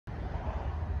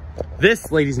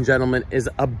This, ladies and gentlemen, is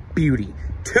a beauty.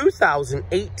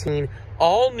 2018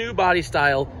 all new body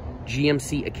style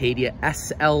GMC Acadia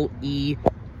SLE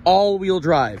all-wheel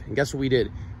drive. And guess what we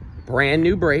did? Brand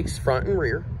new brakes, front and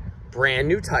rear, brand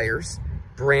new tires,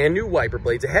 brand new wiper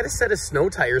blades. It had a set of snow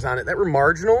tires on it that were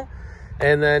marginal.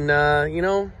 And then, you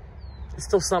know, it's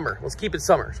still summer. Let's keep it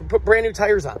summer. So put brand new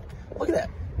tires on. Look at that.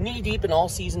 Knee deep in all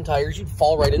season tires. You'd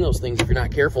fall right in those things if you're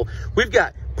not careful. We've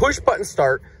got push button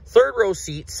start, third row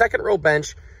seat, second row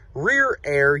bench, rear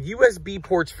air, USB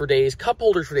ports for days, cup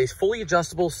holders for days, fully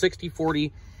adjustable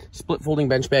 60/40 split folding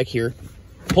bench back here.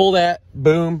 Pull that,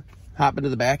 boom, hop into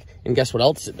the back, and guess what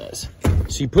else it does?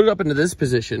 So you put it up into this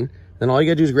position, then all you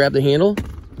gotta do is grab the handle.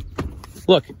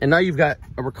 Look, and now you've got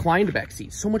a reclined back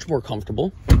seat, so much more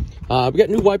comfortable. We got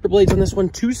new wiper blades on this one,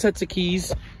 2 sets of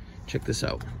keys. Check this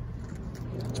out.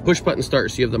 It's push button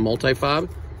start, so you have the multi-fob,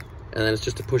 and then it's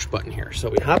just a push button here. So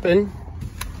we hop in,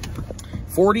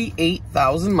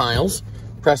 48,000 miles,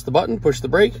 press the button, push the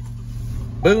brake,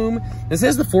 boom. This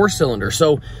is the 4-cylinder.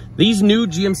 So these new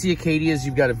GMC Acadias,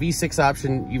 you've got a V6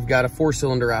 option, you've got a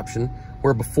 4-cylinder option,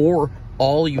 where before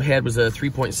all you had was a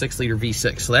 3.6 liter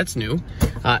V6. So that's new.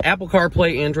 Apple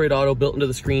CarPlay, Android Auto built into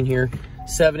the screen here,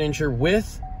 7-incher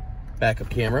with backup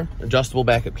camera, adjustable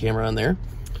backup camera on there.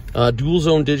 Dual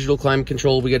zone digital climate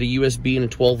control. We got a USB and a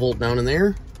 12-volt down in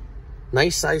there.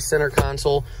 Nice size center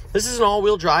console. This is an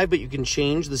all-wheel drive, but you can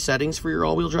change the settings for your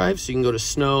all-wheel drive. So you can go to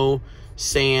snow,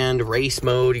 sand, race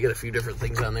mode. You got a few different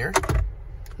things on there.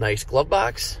 Nice glove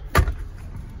box.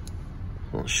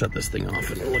 I'll shut this thing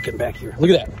off and we're looking back here.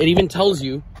 Look at that. It even tells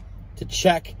you to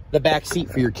check the back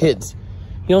seat for your kids.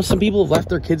 You know, some people have left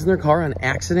their kids in their car on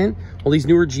accident. Well, these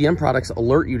newer GM products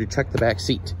alert you to check the back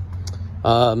seat.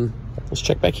 Let's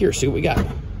check back here, see what we got.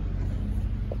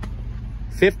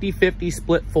 50/50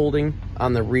 split folding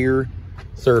on the rear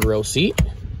third row seat.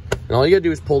 And all you gotta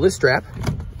do is pull this strap,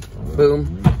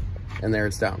 boom, and there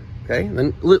it's down, okay? And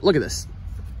then look at this,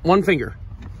 one finger.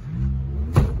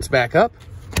 Let's back up,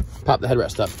 pop the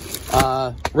headrest up.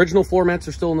 Original floor mats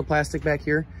are still in the plastic back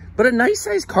here, but a nice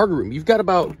size cargo room. You've got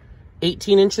about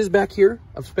 18 inches back here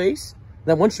of space.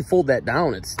 Then once you fold that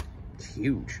down, it's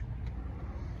huge.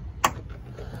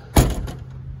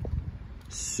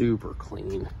 Super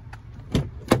clean.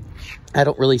 I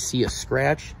don't really see a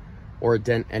scratch or a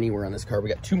dent anywhere on this car. We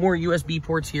got 2 more USB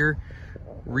ports here,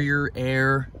 rear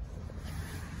air,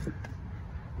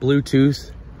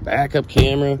 Bluetooth, backup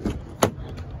camera.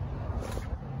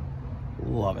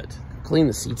 Love it. How clean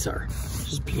the seats are.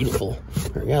 Just beautiful.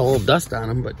 Got a little dust on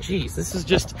them, but geez, this is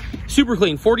just super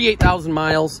clean. 48,000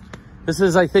 miles. This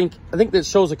is, I think that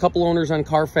shows a couple owners on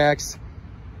Carfax.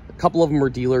 A couple of them are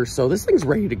dealers, so this thing's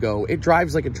ready to go. It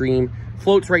drives like a dream,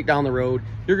 floats right down the road.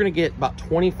 You're gonna get about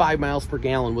 25 miles per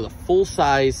gallon with a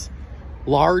full-size,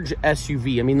 large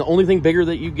SUV. I mean, the only thing bigger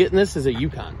that you get in this is a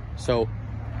Yukon. So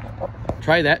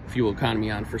try that fuel economy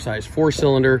on for size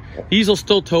 4-cylinder. These will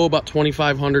still tow about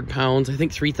 2,500 pounds. I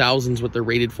think 3,000 is what they're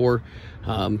rated for.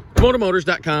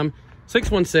 ComodoMotors.com,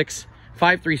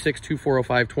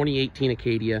 616-536-2405, 2018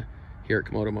 Acadia here at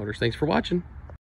Comodo Motors. Thanks for watching.